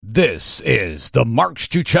This is the Mark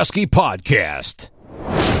Struczewski Podcast.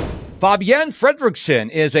 Fabienne Fredrickson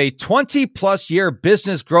is a 20-plus year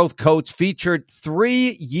business growth coach featured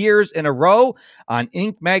 3 years in a row on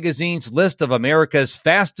Inc. magazine's list of America's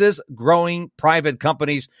fastest growing private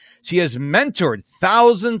companies. She has mentored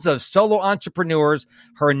thousands of solo entrepreneurs,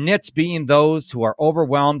 her niche being those who are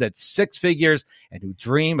overwhelmed at six figures and who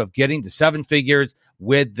dream of getting to seven figures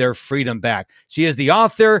with their freedom back. She is the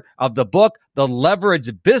author of the book, The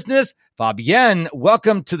Leverage Business. Fabienne,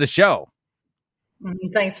 welcome to the show.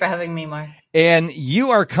 Thanks for having me, Mark. And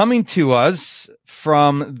you are coming to us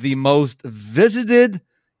from the most visited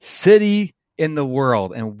city in the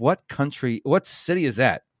world. And what city is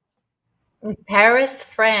that? Paris,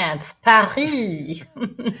 France, Paris.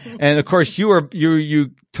 And of course,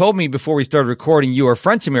 you told me before we started recording, you are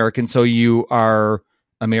French American, so you are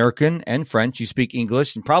American and French. You speak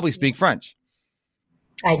English and probably speak French.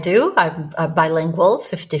 I do. I'm a bilingual,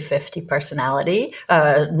 50-50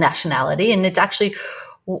 nationality. And it's actually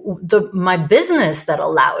my business that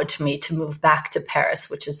allowed me to move back to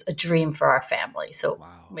Paris, which is a dream for our family. So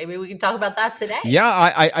Maybe we can talk about that today. Yeah,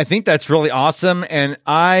 I think that's really awesome. And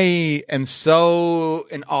I am so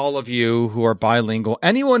in all of you who are bilingual.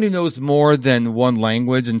 Anyone who knows more than one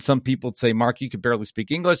language, and some people say, Mark, you could barely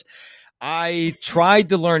speak English. I tried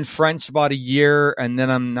to learn French about a year, and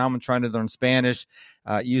then I'm trying to learn Spanish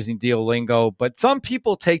using Duolingo. But some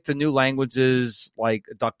people take to new languages like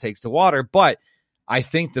a duck takes to water. But I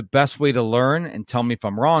think the best way to learn, and tell me if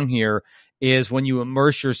I'm wrong here, is when you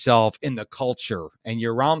immerse yourself in the culture and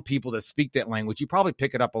you're around people that speak that language, you probably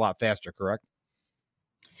pick it up a lot faster, correct?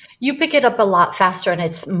 You pick it up a lot faster, and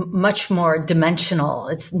it's much more dimensional.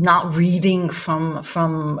 It's not reading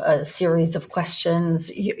from a series of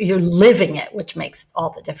questions. You're living it, which makes all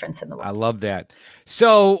the difference in the world. I love that.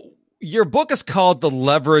 So your book is called The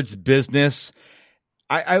Leverage Business.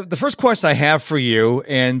 The first question I have for you,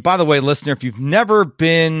 and by the way, listener, if you've never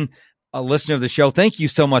been a listener of the show, thank you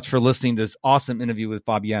so much for listening to this awesome interview with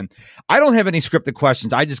Fabienne. I don't have any scripted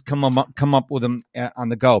questions. I just come up with them on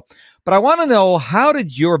the go. But I want to know, how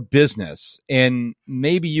did your business, and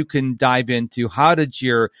maybe you can dive into how did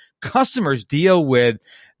your customers deal with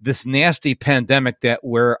this nasty pandemic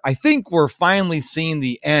I think we're finally seeing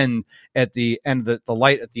the end at the end of the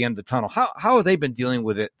light at the end of the tunnel. How have they been dealing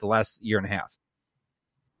with it the last year and a half?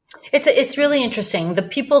 It's really interesting. The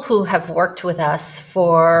people who have worked with us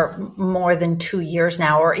for more than 2 years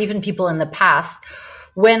now, or even people in the past,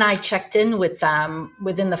 when I checked in with them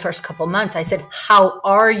within the first couple months, I said, how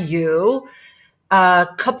are you? A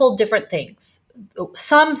couple different things.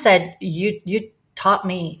 Some said, you taught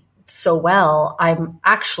me so well. I'm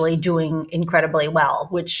actually doing incredibly well,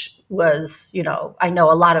 which was, I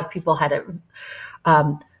know a lot of people had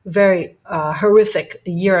a very horrific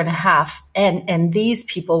year and a half. And these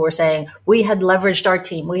people were saying, we had leveraged our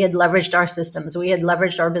team, we had leveraged our systems, we had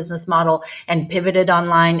leveraged our business model and pivoted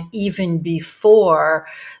online even before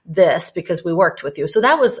this because we worked with you. So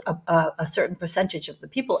that was a certain percentage of the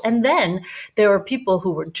people. And then there were people who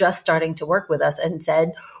were just starting to work with us and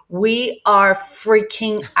said, we are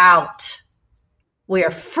freaking out. We are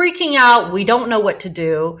freaking out. We don't know what to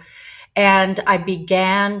do. And I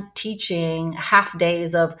began teaching half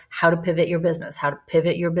days of how to pivot your business, how to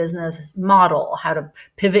pivot your business model, how to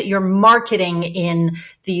pivot your marketing in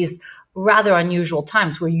these rather unusual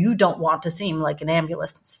times where you don't want to seem like an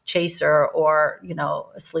ambulance chaser or,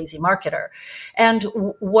 a sleazy marketer. And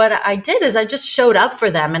what I did is I just showed up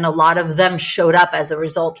for them, and a lot of them showed up as a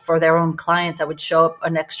result for their own clients. I would show up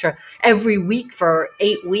an extra every week for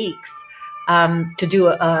 8 weeks. To do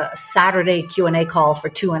a Saturday Q&A call for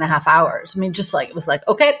 2.5 hours. I mean, it was like,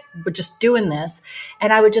 okay, we're just doing this.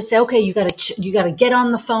 And I would just say, okay, you got to get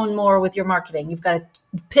on the phone more with your marketing. You've got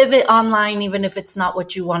to pivot online, even if it's not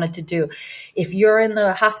what you wanted to do. If you're in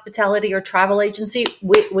the hospitality or travel agency,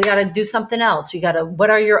 we got to do something else. What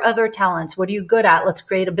are your other talents? What are you good at? Let's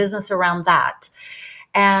create a business around that.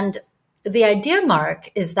 And the idea, Mark,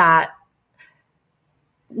 is that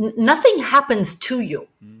nothing happens to you.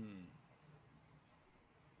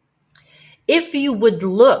 If you would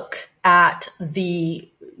look at the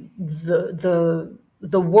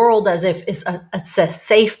world as if it's a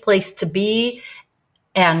safe place to be,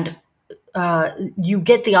 and you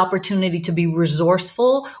get the opportunity to be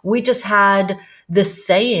resourceful. We just had this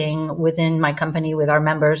saying within my company with our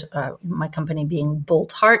members, my company being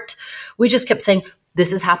Bold Heart. We just kept saying,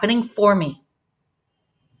 this is happening for me.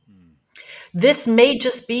 This may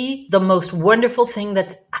just be the most wonderful thing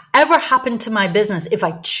that's ever happened to my business if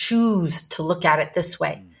I choose to look at it this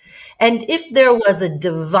way. And if there was a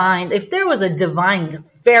divine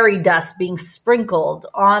fairy dust being sprinkled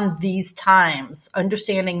on these times,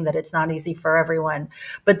 understanding that it's not easy for everyone,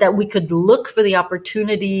 but that we could look for the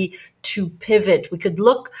opportunity to pivot. We could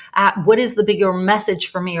look at what is the bigger message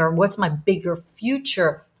for me, or what's my bigger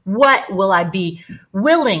future? What will I be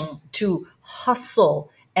willing to hustle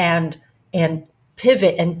and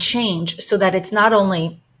pivot and change, so that it's not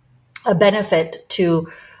only a benefit to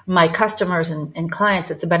my customers and clients,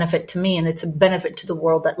 it's a benefit to me, and it's a benefit to the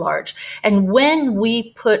world at large. And when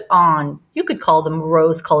we put on, you could call them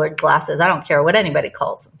rose-colored glasses, I don't care what anybody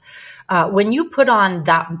calls them. When you put on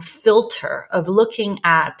that filter of looking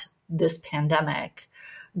at this pandemic,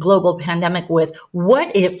 global pandemic, with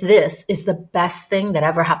what if this is the best thing that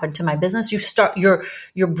ever happened to my business,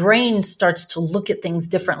 your brain starts to look at things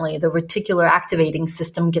differently. The reticular activating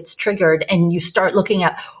system gets triggered, and you start looking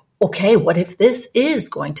at, okay, what if this is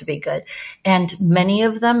going to be good? And many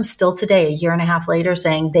of them still today, a year and a half later,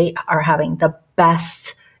 saying they are having the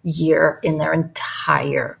best year in their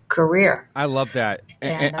entire career. I love that.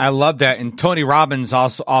 And I love that. And Tony Robbins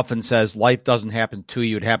also often says, life doesn't happen to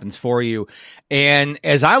you, it happens for you. And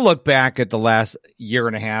as I look back at the last year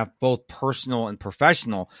and a half, both personal and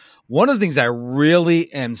professional, one of the things I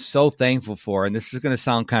really am so thankful for, and this is going to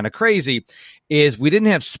sound kind of crazy, is we didn't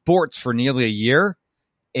have sports for nearly a year.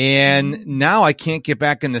 And now I can't get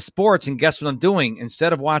back into sports. And guess what I'm doing?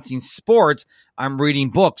 Instead of watching sports, I'm reading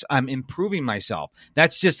books. I'm improving myself.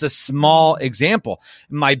 That's just a small example.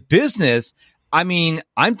 My business, I mean,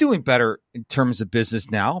 I'm doing better in terms of business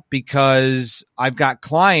now because I've got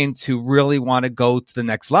clients who really want to go to the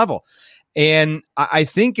next level. And I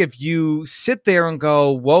think if you sit there and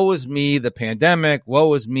go, woe is me, the pandemic,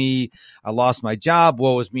 woe is me, I lost my job,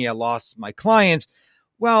 woe is me, I lost my clients.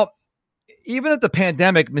 Well, even if the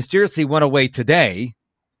pandemic mysteriously went away today,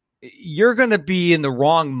 you're going to be in the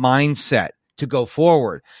wrong mindset to go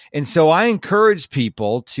forward. And so I encourage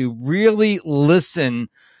people to really listen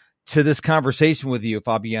to this conversation with you,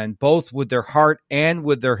 Fabienne, both with their heart and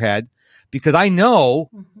with their head, because I know,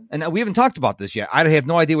 and we haven't talked about this yet, I have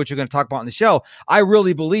no idea what you're going to talk about on the show. I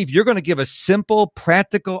really believe you're going to give us simple,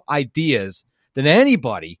 practical ideas that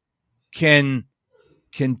anybody can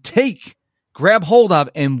take, grab hold of,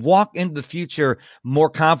 and walk into the future more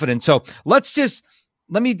confident. So let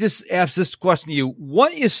me just ask this question to you.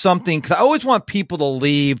 What is something, because I always want people to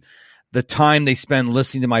leave the time they spend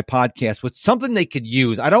listening to my podcast with something they could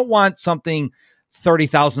use. I don't want something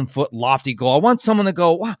 30,000 foot lofty goal. I want someone to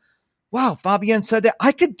go, wow, Fabienne said that.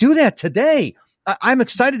 I could do that today. I'm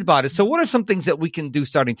excited about it. So what are some things that we can do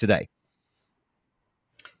starting today?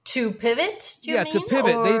 To pivot? To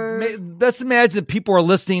pivot. Let's imagine people are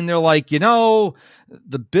listening. They're like, the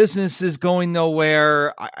business is going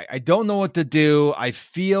nowhere. I don't know what to do. I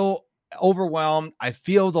feel overwhelmed. I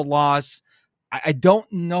feel the loss. I don't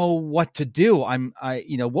know what to do.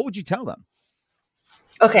 What would you tell them?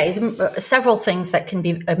 Okay, several things that can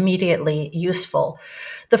be immediately useful.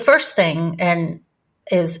 The first thing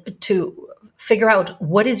is to figure out,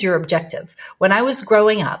 what is your objective? When I was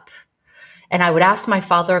growing up, and I would ask my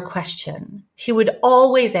father a question, he would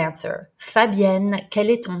always answer, Fabienne, quel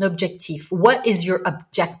est ton objectif? What is your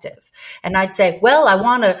objective? And I'd say, well,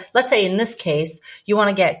 let's say in this case, you want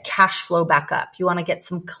to get cash flow back up. You want to get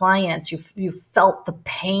some clients. You felt the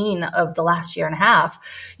pain of the last year and a half.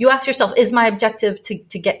 You ask yourself, is my objective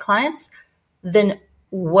to get clients? Then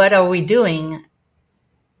what are we doing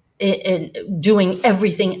in doing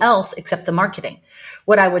everything else except the marketing?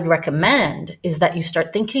 What I would recommend is that you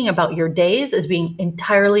start thinking about your days as being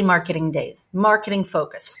entirely marketing days, marketing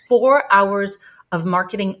focus, 4 hours of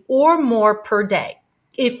marketing or more per day.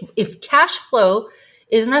 If cash flow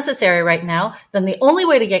is necessary right now, then the only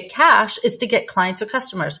way to get cash is to get clients or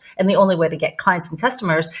customers. And the only way to get clients and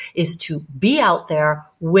customers is to be out there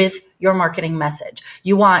with your marketing message.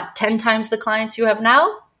 You want 10 times the clients you have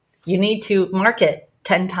now? You need to market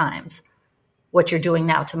 10 times what you're doing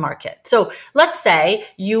now to market. So let's say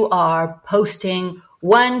you are posting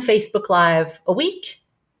 1 Facebook Live a week.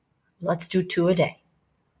 Let's do 2 a day.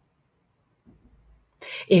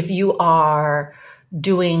 If you are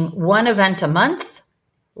doing 1 event a month,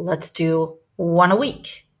 let's do 1 a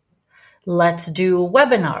week. Let's do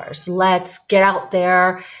webinars. Let's get out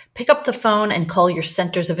there, pick up the phone and call your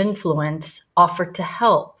centers of influence, offer to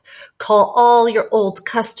help. Call all your old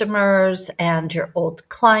customers and your old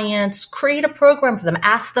clients, create a program for them,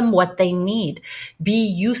 ask them what they need. Be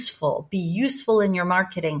useful in your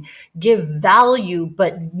marketing, give value,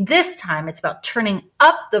 but this time it's about turning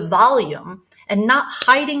up the volume and not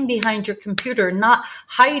hiding behind your computer, not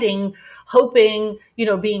hiding, hoping,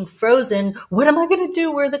 being frozen. What am I going to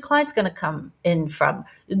do? Where the client's going to come in from?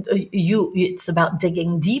 It's about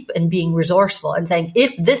digging deep and being resourceful and saying,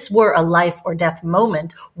 if this were a life or death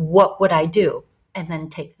moment, what would I do? And then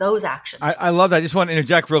take those actions. I love that. I just want to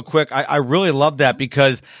interject real quick. I really love that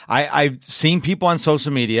because I've seen people on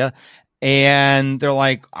social media and they're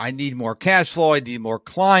like, I need more cash flow. I need more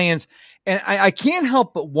clients. And I can't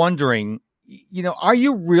help but wondering, do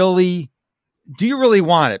you really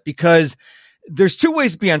want it? Because there's two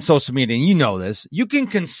ways to be on social media, and you know this. You can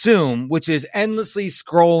consume, which is endlessly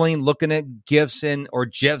scrolling, looking at GIFs or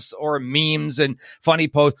GIFs or memes and funny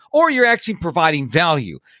posts, or you're actually providing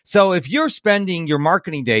value. So if you're spending your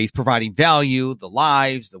marketing days providing value, the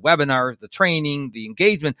lives, the webinars, the training, the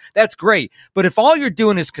engagement, that's great. But if all you're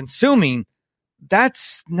doing is consuming,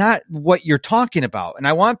 that's not what you're talking about. And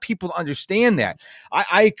I want people to understand that.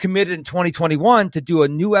 I committed in 2021 to do a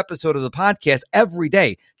new episode of the podcast every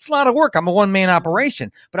day. It's a lot of work. I'm a one-man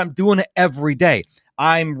operation, but I'm doing it every day.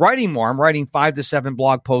 I'm writing more. I'm writing 5 to 7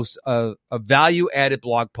 blog posts, a value-added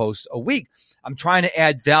blog post a week. I'm trying to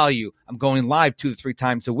add value. I'm going live 2 to 3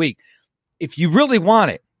 times a week. If you really want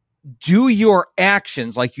it, do your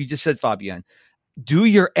actions, like you just said, Fabienne. Do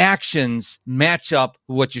your actions match up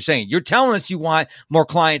with what you're saying? You're telling us you want more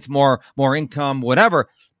clients, more income, whatever.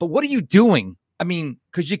 But what are you doing? I mean,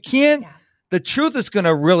 because you can't, the truth is going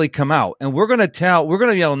to really come out. And we're going to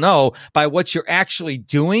be able to know by what you're actually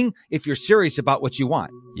doing if you're serious about what you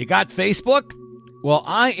want. You got Facebook? Well,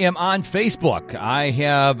 I am on Facebook. I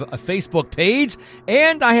have a Facebook page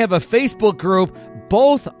and I have a Facebook group,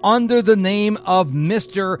 both under the name of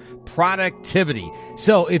Mr. Productivity.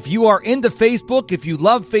 So if you are into Facebook, if you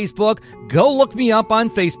love Facebook, go look me up on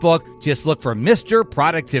Facebook. Just look for Mr.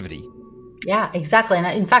 Productivity. Yeah, exactly. And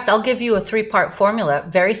in fact, I'll give you a 3-part formula,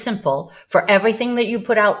 very simple, for everything that you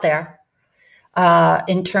put out there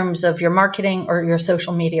in terms of your marketing or your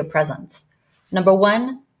social media presence. Number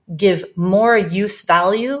 1, give more use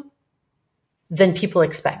value than people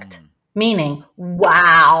expect. Meaning,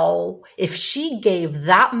 wow, if she gave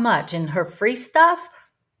that much in her free stuff,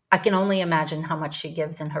 I can only imagine how much she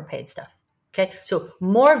gives in her paid stuff. Okay. So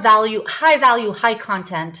more value, high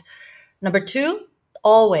content. Number 2,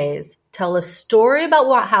 always tell a story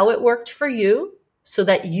about how it worked for you so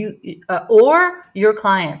that you, or your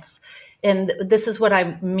clients. And this is what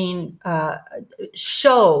I mean,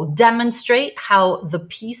 demonstrate how the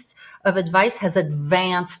piece of advice has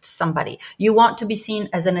advanced somebody. You want to be seen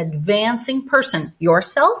as an advancing person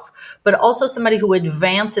yourself, but also somebody who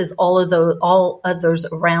advances all others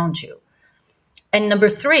around you. And number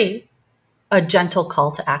 3, a gentle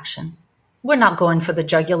call to action. We're not going for the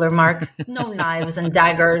jugular, Mark. No knives and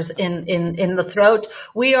daggers in the throat.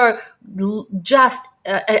 We are just,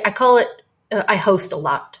 I call it, I host a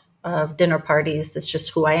lot of dinner parties. That's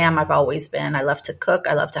just who I am. I've always been. I love to cook.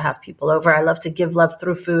 I love to have people over. I love to give love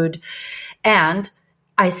through food. And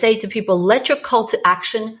I say to people, let your call to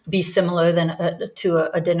action be similar to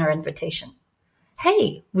a dinner invitation.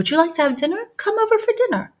 Hey, would you like to have dinner? Come over for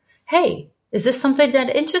dinner. Hey, is this something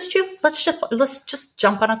that interests you? Let's just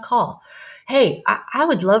jump on a call. Hey, I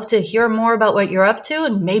would love to hear more about what you're up to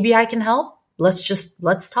and maybe I can help.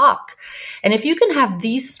 Let's talk. And if you can have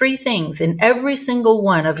these 3 things in every single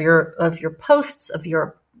one of your posts, of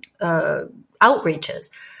your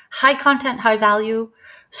outreaches, high content, high value,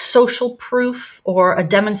 social proof or a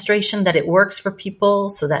demonstration that it works for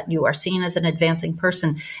people so that you are seen as an advancing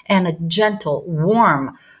person, and a gentle,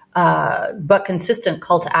 warm, but consistent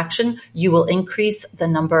call to action, you will increase the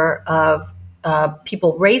number of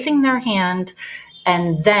people raising their hand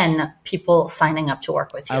and then people signing up to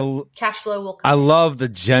work with you. Cash flow will come. I love the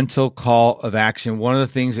gentle call of action. One of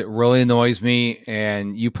the things that really annoys me,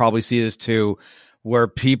 and you probably see this too, where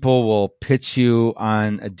people will pitch you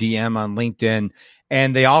on a DM on LinkedIn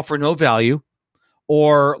and they offer no value.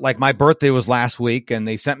 Or like my birthday was last week and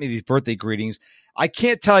they sent me these birthday greetings. I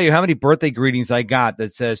can't tell you how many birthday greetings I got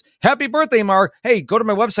that says, happy birthday, Mark. Hey, go to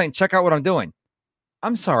my website and check out what I'm doing.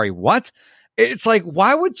 I'm sorry, what? It's like,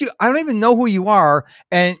 why would you? I don't even know who you are.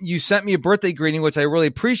 And you sent me a birthday greeting, which I really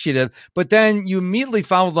appreciated. But then you immediately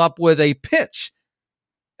followed up with a pitch.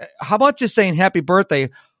 How about just saying happy birthday?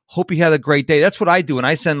 Hope you had a great day. That's what I do. When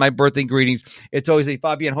I send my birthday greetings, it's always a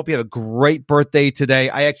Fabienne, hope you have a great birthday today.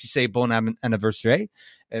 I actually say bon anniversaire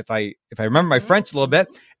if I remember my French a little bit.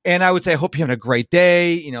 And I would say, I hope you're having a great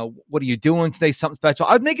day. You know, what are you doing today? Something special.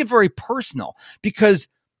 I would make it very personal because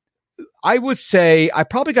I would say I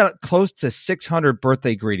probably got close to 600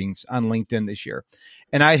 birthday greetings on LinkedIn this year.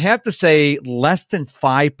 And I'd have to say less than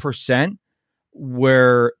 5%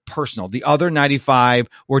 were personal. The other 95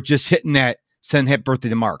 were just hitting that send happy birthday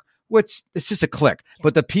to Mark, which it's just a click.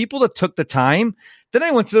 But the people that took the time, then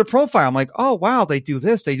I went to their profile. I'm like, oh, wow, they do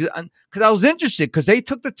this. They do, because I was interested because they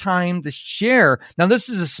took the time to share. Now, this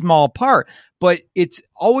is a small part, but it's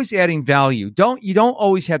always adding value. You don't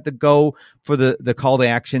always have to go for the call to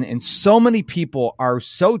action. And so many people are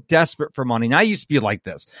so desperate for money. And I used to be like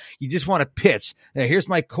this. You just want to pitch. Hey, here's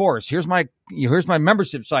my course. Here's my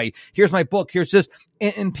membership site. Here's my book. Here's this.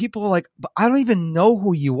 And people are like, but I don't even know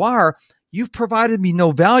who you are. You've provided me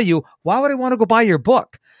no value. Why would I want to go buy your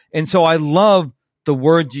book? And so I love the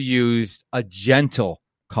word you used, a gentle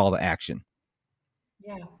call to action.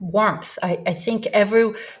 Yeah, warmth. I think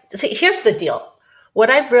here's the deal.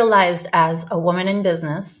 What I've realized as a woman in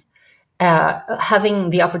business,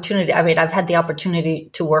 having the opportunity, I've had the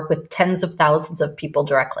opportunity to work with tens of thousands of people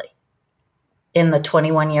directly in the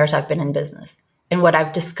 21 years I've been in business. And what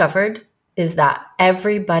I've discovered is that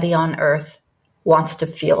everybody on earth wants to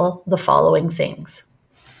feel the following things.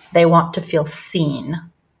 They want to feel seen.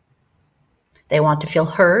 They want to feel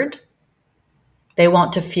heard. They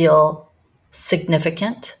want to feel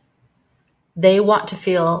significant. They want to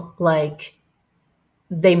feel like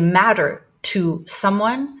they matter to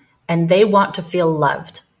someone, and they want to feel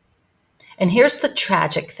loved. And here's the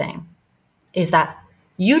tragic thing, is that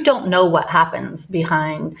you don't know what happens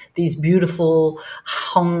behind these beautiful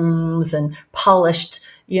homes and polished,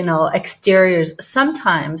 exteriors.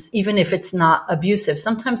 Sometimes, even if it's not abusive,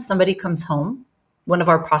 sometimes somebody comes home, one of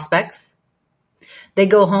our prospects, they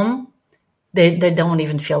go home, they don't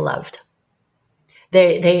even feel loved.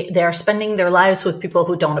 They are spending their lives with people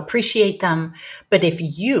who don't appreciate them. But if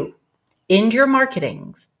you, in your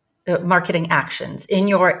marketing actions, in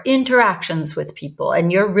your interactions with people, and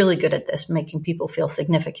you're really good at this, making people feel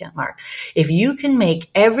significant, Mark, if you can make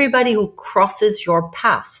everybody who crosses your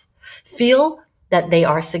path feel that they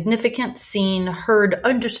are significant, seen, heard,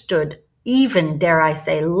 understood, even, dare I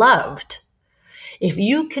say, loved, if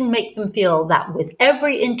you can make them feel that with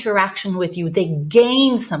every interaction with you, they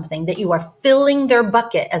gain something, that you are filling their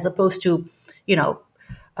bucket as opposed to,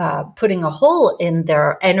 putting a hole in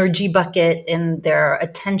their energy bucket, in their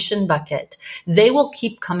attention bucket, they will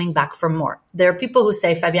keep coming back for more. There are people who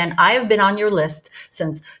say, Fabienne, I have been on your list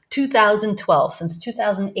since 2012, since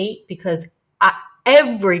 2008, because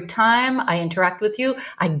every time I interact with you,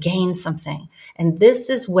 I gain something. And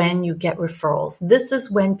this is when you get referrals. This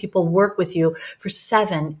is when people work with you for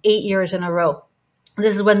 7, 8 years in a row.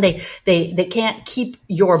 This is when they can't keep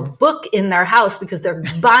your book in their house because they're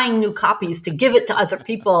buying new copies to give it to other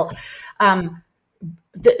people.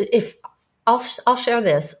 If I'll share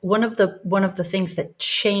this, one of the things that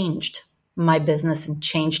changed my business and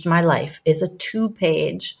changed my life is a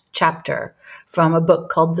 2-page chapter from a book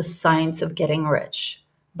called The Science of Getting Rich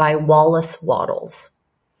by Wallace Wattles.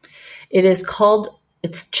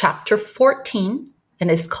 It's chapter 14, and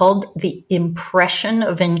it's called The Impression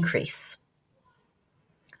of Increase.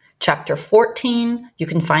 Chapter 14, you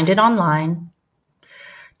can find it online.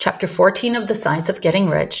 Chapter 14 of The Science of Getting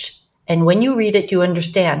Rich. And when you read it, you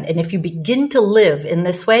understand. And if you begin to live in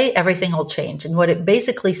this way, everything will change. And what it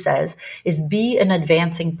basically says is be an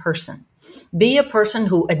advancing person. Be a person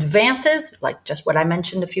who advances, like just what I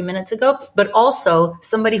mentioned a few minutes ago, but also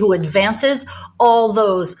somebody who advances all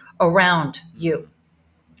those around you.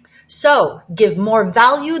 So give more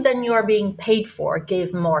value than you are being paid for.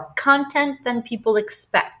 Give more content than people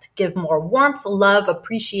expect. Give more warmth, love,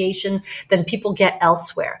 appreciation than people get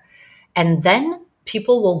elsewhere. And then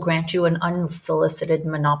people will grant you an unsolicited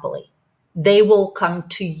monopoly. They will come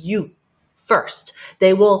to you first.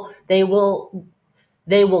 They will know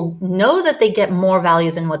that they get more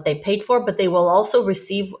value than what they paid for, but they will also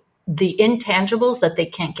receive the intangibles that they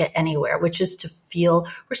can't get anywhere, which is to feel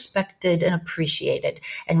respected and appreciated.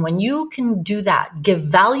 And when you can do that, give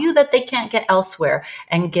value that they can't get elsewhere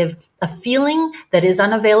and give a feeling that is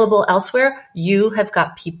unavailable elsewhere, you have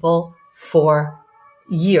got people for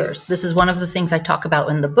years. This is one of the things I talk about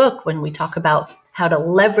in the book when we talk about how to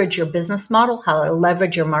leverage your business model, how to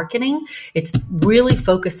leverage your marketing. It's really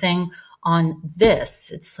focusing on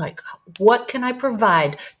this. It's like, what can I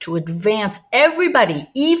provide to advance everybody,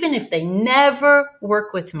 even if they never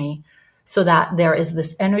work with me, so that there is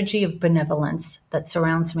this energy of benevolence that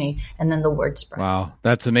surrounds me, and then the word spreads. Wow,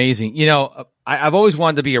 that's amazing. I've always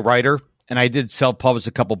wanted to be a writer, and I did self-publish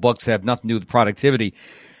a couple books that have nothing to do with productivity.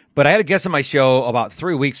 But I had a guest on my show about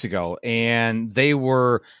 3 weeks ago, and they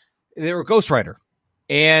were a ghostwriter,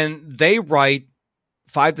 and they write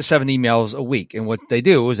 5 to 7 emails a week. And what they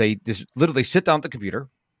do is they just literally sit down at the computer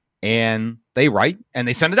and they write and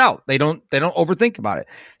they send it out. They don't overthink about it.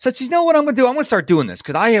 So you know what I'm going to do? I'm going to start doing this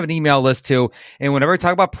because I have an email list too. And whenever I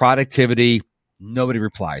talk about productivity, Nobody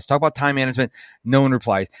replies. Talk about time management. No one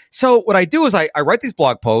replies. So what I do is I write these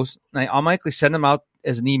blog posts and I automatically send them out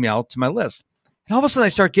as an email to my list. And all of a sudden I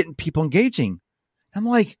start getting people engaging. I'm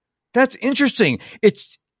like, that's interesting.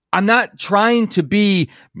 I'm not trying to be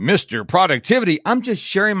Mr. Productivity. I'm just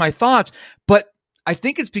sharing my thoughts. But I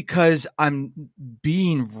think it's because I'm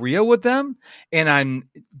being real with them and I'm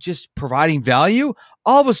just providing value.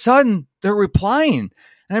 All of a sudden they're replying. And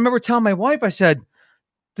I remember telling my wife, I said,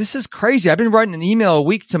 this is crazy. I've been writing an email a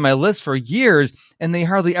week to my list for years and they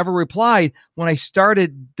hardly ever replied. When I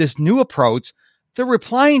started this new approach, they're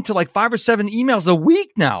replying to like 5 or 7 emails a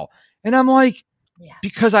week now. And I'm like,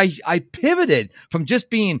 because I pivoted from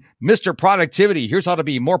just being Mr. Productivity, here's how to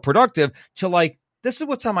be more productive, to like, this is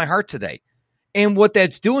what's on my heart today. And what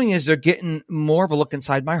that's doing is they're getting more of a look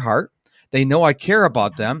inside my heart. They know I care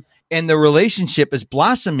about them and the relationship is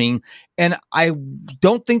blossoming. And I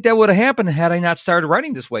don't think that would have happened had I not started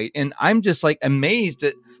writing this way. And I'm just like amazed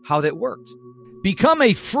at how that worked. Become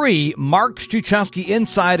a free Mark Struczewski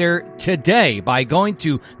Insider today by going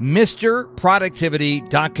to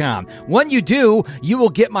MrProductivity.com. When you do, you will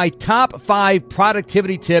get my top 5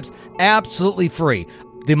 productivity tips absolutely free.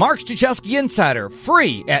 The Mark Struczewski Insider,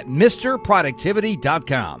 free at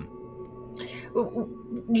MrProductivity.com.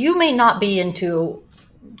 You may not be into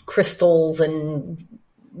crystals and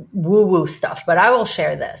woo-woo stuff, but I will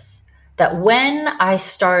share this, that when I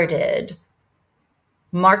started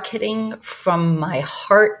marketing from my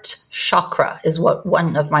heart chakra, is what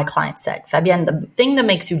one of my clients said. Fabienne, the thing that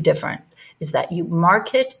makes you different is that you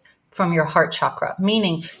market from your heart chakra,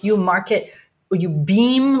 meaning you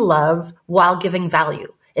beam love while giving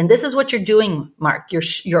value. And this is what you're doing, Mark.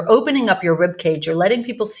 You're opening up your rib cage. You're letting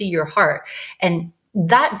people see your heart. And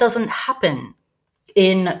that doesn't happen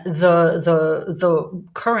in the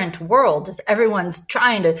current world, as everyone's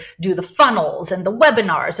trying to do the funnels and the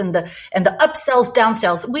webinars and the upsells,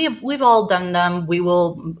 downsells. We've all done them. We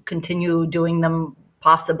will continue doing them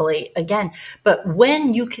possibly again. But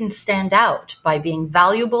when you can stand out by being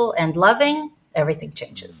valuable and loving, everything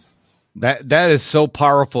changes. That is so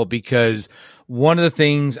powerful, because one of the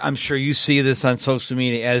things, I'm sure you see this on social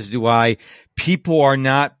media, as do I, people are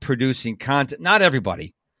not producing content. Not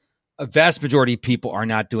everybody. A vast majority of people are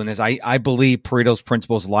not doing this. I believe Pareto's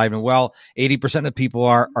principle is alive and well. 80% of people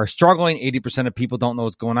are struggling. 80% of people don't know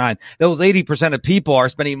what's going on. Those 80% of people are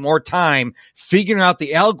spending more time figuring out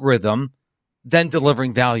the algorithm than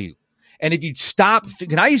delivering value. And if you stop,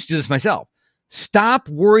 and I used to do this myself, stop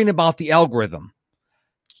worrying about the algorithm.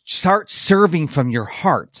 Start serving from your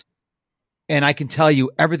heart. And I can tell you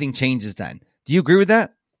everything changes then. Do you agree with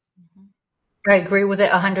that? I agree with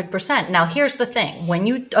it 100%. Now, here's the thing. When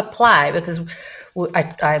you apply, because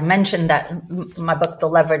I mentioned that my book, The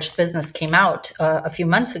Leveraged Business, came out a few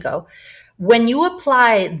months ago. When you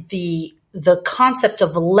apply the concept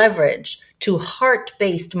of leverage to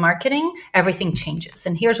heart-based marketing, everything changes.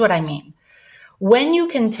 And here's what I mean. When you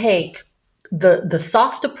can take the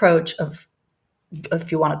soft approach of,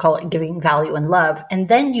 if you want to call it, giving value and love, and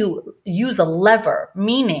then you use a lever,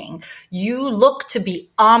 meaning you look to be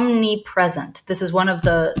omnipresent. This is one of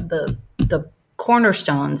the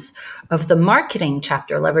cornerstones of the marketing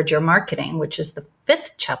chapter, Leverage Your Marketing, which is the 5th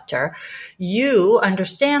chapter. You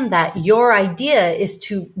understand that your idea is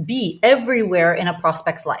to be everywhere in a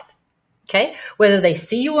prospect's life. Okay, whether they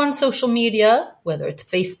see you on social media, whether it's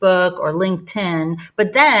Facebook or LinkedIn,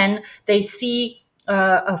 but then they see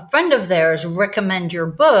a friend of theirs recommend your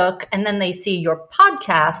book, and then they see your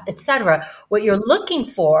podcast, etc. What you're looking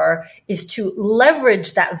for is to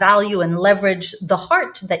leverage that value and leverage the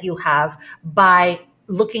heart that you have by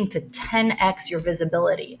looking to 10x your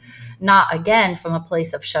visibility. Not, again, from a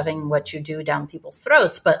place of shoving what you do down people's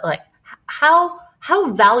throats, but like how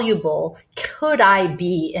valuable could I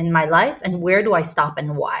be in my life, and where do I stop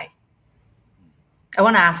and why? I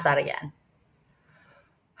want to ask that again.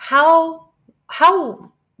 How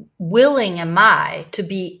willing am I to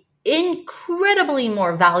be incredibly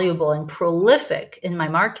more valuable and prolific in my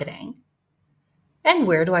marketing? And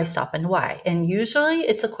where do I stop and why? And usually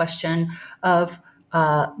it's a question of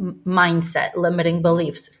mindset, limiting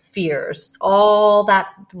beliefs, fears, all that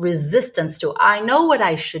resistance to, I know what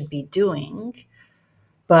I should be doing,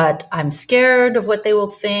 but I'm scared of what they will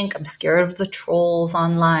think. I'm scared of the trolls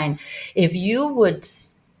online. If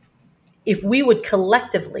we would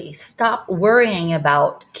collectively stop worrying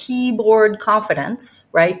about keyboard confidence,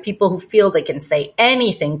 right? People who feel they can say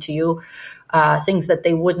anything to you, things that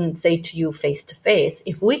they wouldn't say to you face to face.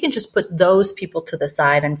 If we can just put those people to the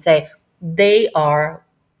side and say they are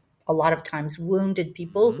a lot of times wounded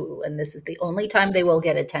people who, and this is the only time they will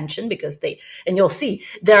get attention because and you'll see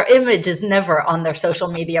their image is never on their social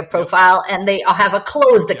media profile and they have a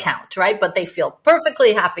closed account, right? But they feel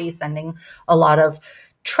perfectly happy sending a lot of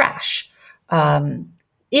trash.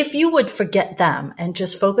 If you would forget them and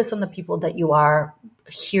just focus on the people that you are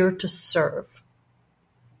here to serve.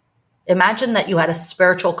 Imagine that you had a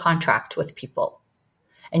spiritual contract with people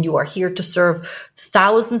and you are here to serve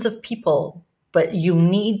thousands of people, but you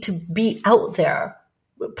need to be out there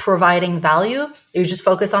providing value. You just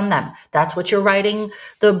focus on them. That's what you're writing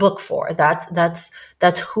the book for. That's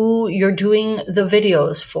who you're doing the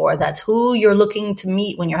videos for. That's who you're looking to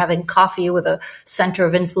meet when you're having coffee with a center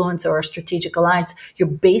of influence or a strategic alliance. You're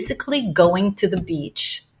basically going to the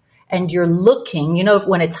beach and you're looking,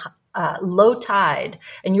 when it's low tide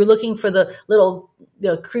and you're looking for the little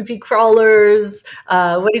creepy crawlers.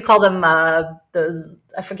 What do you call them?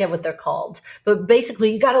 I forget what they're called, but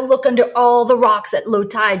basically you got to look under all the rocks at low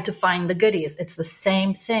tide to find the goodies. It's the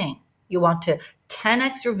same thing. You want to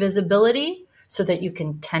 10x your visibility so that you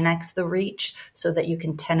can 10x the reach, so that you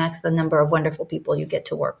can 10x the number of wonderful people you get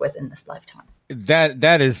to work with in this lifetime.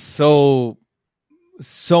 That is so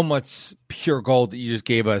much pure gold that you just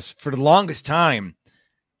gave us. For the longest time,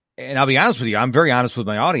 and I'll be honest with you, I'm very honest with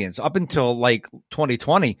my audience. Up until like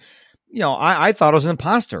 2020, I thought I was an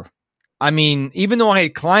imposter. I mean, even though I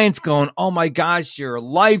had clients going, "Oh my gosh, you're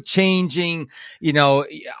life changing,"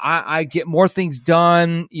 I get more things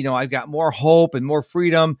done. I've got more hope and more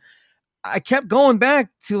freedom. I kept going back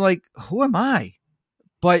to like, who am I?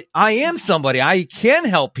 But I am somebody. I can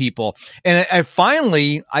help people, and I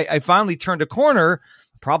finally turned a corner.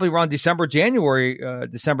 Probably around December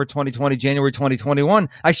 2020, January 2021.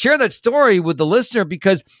 I share that story with the listener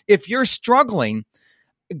because if you're struggling,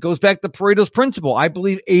 it goes back to Pareto's principle. I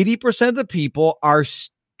believe 80% of the people are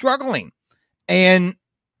struggling. And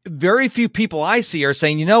very few people I see are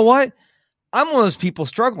saying, you know what? I'm one of those people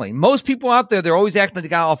struggling. Most people out there, they're always acting like they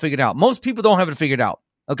got it all figured out. Most people don't have it figured out.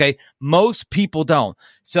 Okay. Most people don't.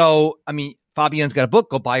 So, Fabienne's got a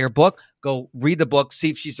book. Go buy her book. Go read the book,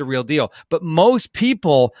 see if she's the real deal. But most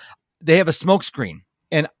people, they have a smokescreen.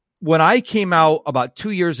 And when I came out about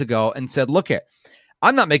 2 years ago and said, look it,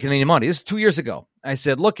 I'm not making any money. This is 2 years ago. I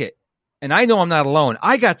said, look it, and I know I'm not alone.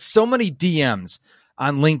 I got so many DMs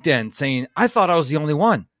on LinkedIn saying, I thought I was the only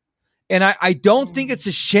one. And I don't think it's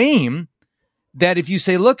a shame that if you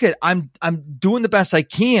say, look it, I'm doing the best I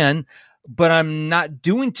can, but I'm not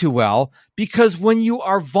doing too well, because when you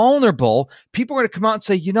are vulnerable, people are going to come out and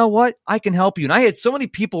say, you know what? I can help you. And I had so many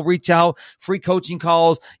people reach out, free coaching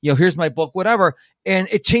calls, here's my book, whatever. And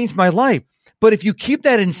it changed my life. But if you keep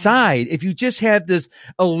that inside, if you just have this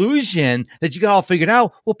illusion that you got all figured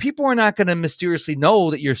out, well, people are not going to mysteriously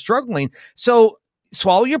know that you're struggling. So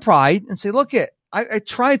swallow your pride and say, look I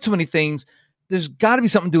tried so many things. There's got to be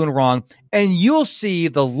something doing wrong. And you'll see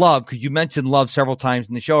the love, because you mentioned love several times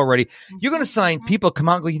in the show already. You're going to find people come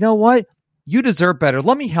out and go, you know what? You deserve better.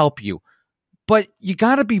 Let me help you. But you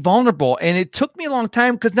got to be vulnerable. And it took me a long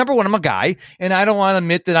time because, number one, I'm a guy and I don't want to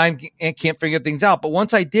admit that I can't figure things out. But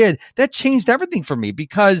once I did, that changed everything for me,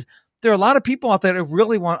 because there are a lot of people out there that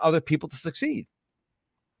really want other people to succeed.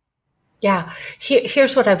 Yeah.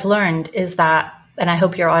 Here's what I've learned is that, and I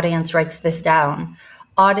hope your audience writes this down,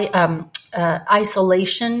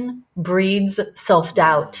 isolation breeds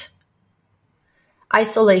self-doubt.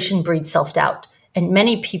 Isolation breeds self-doubt. And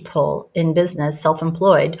many people in business,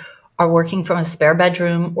 self-employed, are working from a spare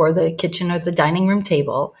bedroom or the kitchen or the dining room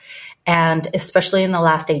table. And especially in the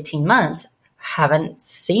last 18 months, haven't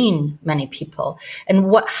seen many people. And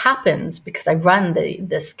what happens, because I run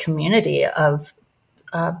this community of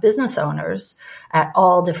business owners at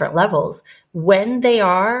all different levels, when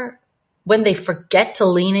they forget to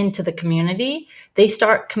lean into the community, they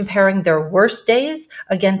start comparing their worst days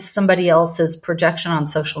against somebody else's projection on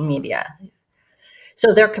social media.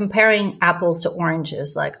 So they're comparing apples to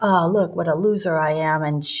oranges, like, oh, look what a loser I am,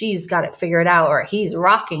 and she's got it figured out, or he's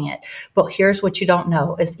rocking it. But here's what you don't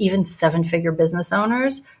know is even 7-figure business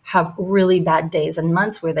owners have really bad days and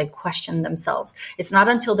months where they question themselves. It's not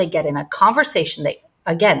until they get in a conversation, they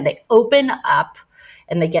open up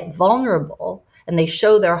and they get vulnerable and they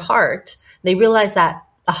show their heart. They realize that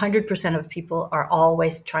 100% of people are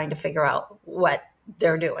always trying to figure out what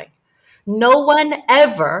they're doing. No one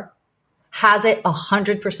ever has it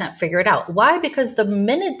 100% figured out. Why? Because the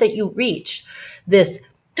minute that you reach this,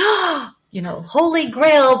 holy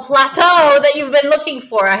grail plateau that you've been looking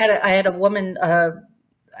for. I had a woman,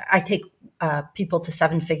 I take people to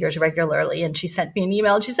 7 figures regularly, and she sent me an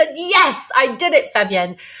email and she said, yes, I did it,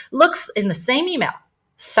 Fabienne. Looks in the same email,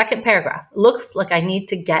 second paragraph, looks like I need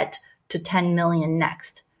to get to 10 million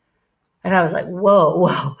next. And I was like,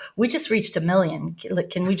 whoa, we just reached 1 million.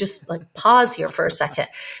 Can we just like pause here for a second?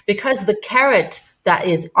 Because the carrot that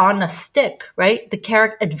is on a stick, right? The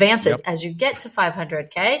carrot advances as you get to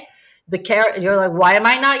 500K. The carrot, you're like, why am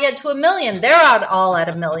I not yet to 1 million? They're all at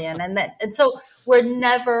 1 million. And so we're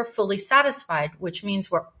never fully satisfied, which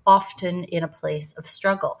means we're often in a place of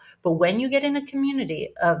struggle. But when you get in a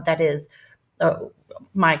community that is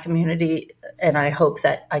my community, and I hope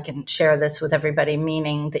that I can share this with everybody,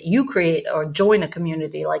 meaning that you create or join a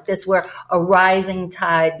community like this where a rising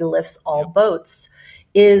tide lifts all boats,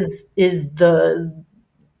 is the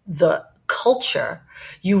culture.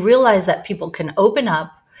 You realize that people can open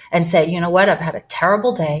up and say, you know what, I've had a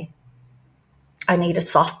terrible day. I need a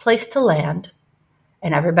soft place to land.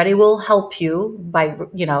 And everybody will help you by,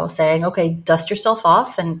 saying, okay, dust yourself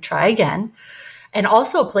off and try again. And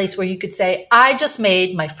also a place where you could say, I just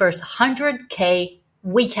made my first 100K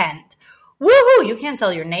weekend. Woohoo! You can't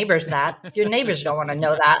tell your neighbors that. Your neighbors don't want to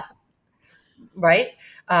know that, right?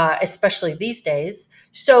 Especially these days.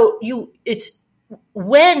 So it's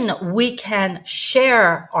when we can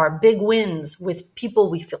share our big wins with people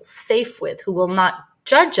we feel safe with, who will not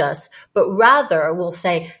judge us, but rather will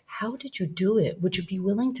say, how did you do it? Would you be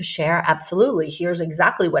willing to share? Absolutely. Here's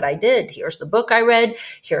exactly what I did. Here's the book I read.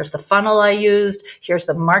 Here's the funnel I used. Here's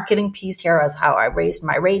the marketing piece. Here is how I raised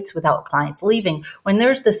my rates without clients leaving. When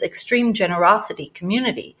there's this extreme generosity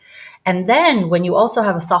community. And then when you also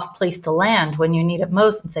have a soft place to land when you need it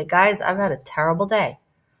most and say, guys, I've had a terrible day,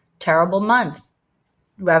 terrible month.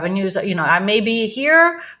 Revenues, I may be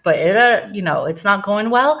here, but it's not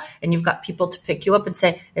going well. And you've got people to pick you up and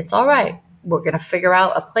say, it's all right. We're going to figure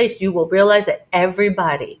out a place. You will realize that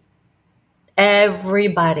everybody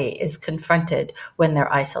is confronted when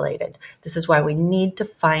they're isolated. This is why we need to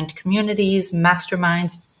find communities,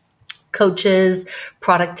 masterminds, coaches,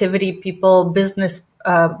 productivity people, business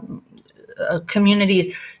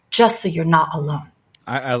communities, just so you're not alone.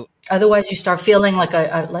 Otherwise, you start feeling like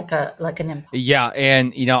an imposter. Yeah,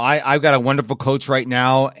 and I've got a wonderful coach right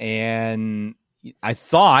now, and I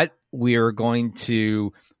thought we were going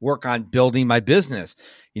to work on building my business.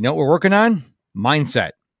 You know what we're working on?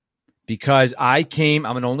 Mindset. Because I'm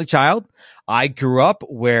an only child. I grew up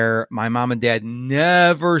where my mom and dad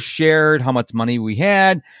never shared how much money we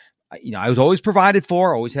had. I was always provided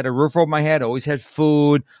for, always had a roof over my head, always had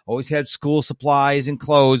food, always had school supplies and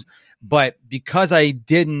clothes. But because I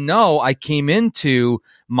didn't know, I came into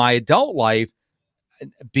my adult life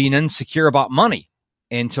being insecure about money.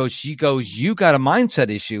 And so she goes, you got a mindset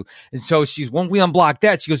issue. And so when we unblock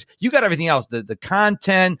that, she goes, you got everything else, the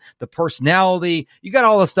content, the personality, you got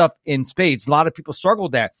all the stuff in spades. A lot of people struggle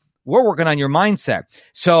with that. We're working on your mindset.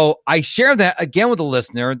 So I share that again with a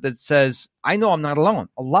listener that says, I know I'm not alone.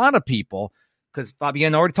 A lot of people, because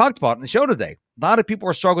Fabienne already talked about it in the show today, a lot of people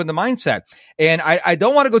are struggling with the mindset. And I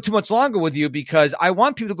don't want to go too much longer with you because I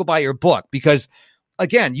want people to go buy your book because,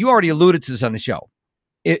 again, you already alluded to this on the show.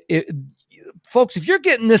 Folks, if you're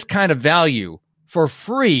getting this kind of value for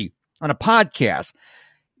free on a podcast,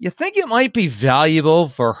 you think it might be valuable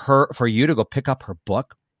for you to go pick up her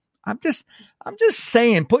book? I'm just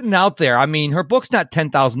saying, putting it out there. I mean, her book's not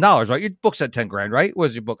 $10,000, right? Your book's at 10 grand, right? What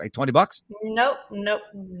was your book, like $20? Nope,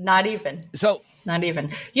 not even. So not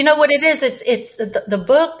even. You know what it is? It's the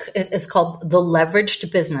book is called The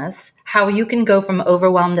Leveraged Business: How You Can Go from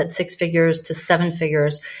Overwhelmed at 6 Figures to 7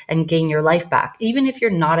 Figures and Gain Your Life Back. Even if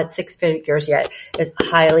you're not at 6 figures yet, is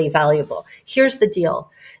highly valuable. Here's the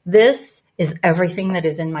deal. This is everything that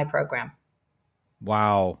is in my program.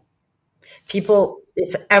 Wow.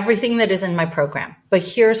 It's everything that is in my program. But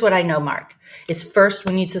here's what I know, Mark, is first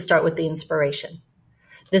we need to start with the inspiration.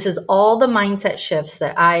 This is all the mindset shifts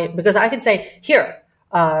because I could say, here,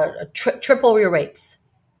 triple your rates,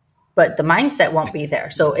 but the mindset won't be there.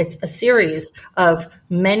 So it's a series of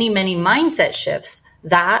many, many mindset shifts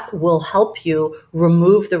that will help you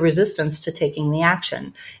remove the resistance to taking the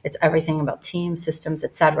action. It's everything about team, systems,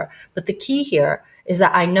 etc. But the key here is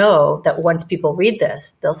that I know that once people read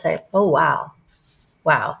this, they'll say, oh, wow,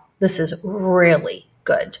 this is really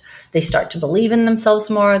good. They start to believe in themselves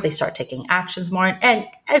more. They start taking actions more. And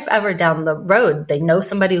if ever down the road, they know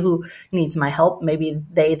somebody who needs my help, maybe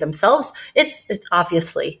they themselves, it's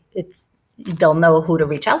obviously, they'll know who to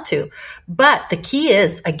reach out to. But the key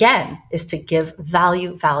is to give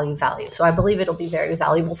value. So I believe it'll be very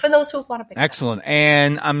valuable for those who want to pick it up. Excellent.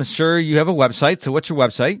 And I'm sure you have a website. So what's your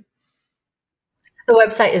website? The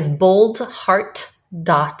website is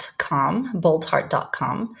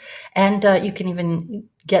boldheart.com. And you can even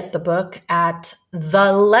get the book at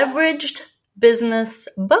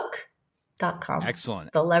theleveragedbusinessbook.com. .com.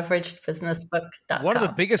 Excellent. theleveragedbusinessbook.com. One of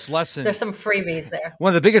the biggest lessons. There's some freebies there. One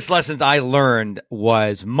of the biggest lessons I learned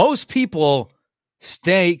was most people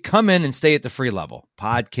come in and stay at the free level: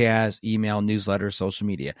 podcast, email, newsletter, social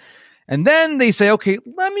media. And then they say, okay,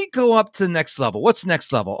 let me go up to the next level. What's the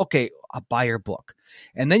next level? Okay, I'll buy your book.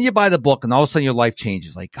 And then you buy the book and all of a sudden your life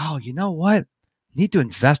changes. Like, oh, you know what? You need to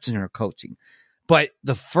invest in your coaching. But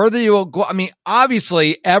the further you go, I mean,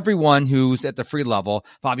 obviously everyone who's at the free level,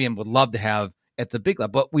 Fabienne, would love to have at the big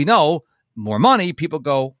level. But we know more money, people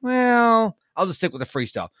go, well, I'll just stick with the free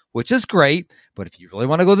stuff, which is great. But if you really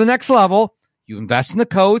want to go to the next level, you invest in the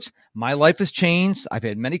coach. My life has changed. I've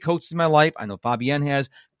had many coaches in my life. I know Fabienne has.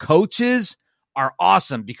 Coaches are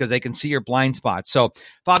awesome because they can see your blind spots. So,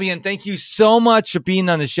 Fabienne, thank you so much for being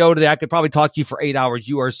on the show today. I could probably talk to you for 8 hours.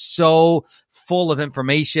 You are so full of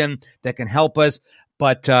information that can help us.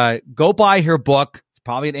 But go buy her book. It's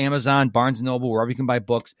probably at Amazon, Barnes & Noble, wherever you can buy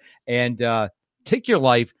books, and take your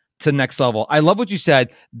life to the next level. I love what you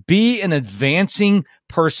said. Be an advancing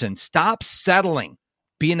person. Stop settling.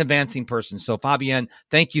 Be an advancing person. So, Fabienne,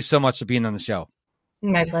 thank you so much for being on the show.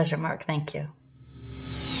 My pleasure, Mark. Thank you.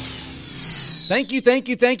 Thank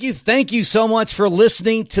you so much for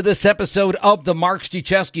listening to this episode of the Mark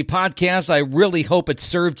Struczewski podcast. I really hope it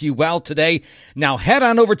served you well today. Now head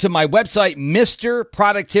on over to my website,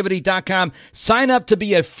 MrProductivity.com. Sign up to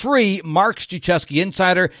be a free Mark Struczewski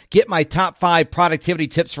Insider. Get my top 5 productivity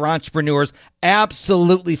tips for entrepreneurs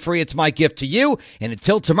absolutely free. It's my gift to you. And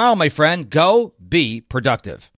until tomorrow, my friend, go be productive.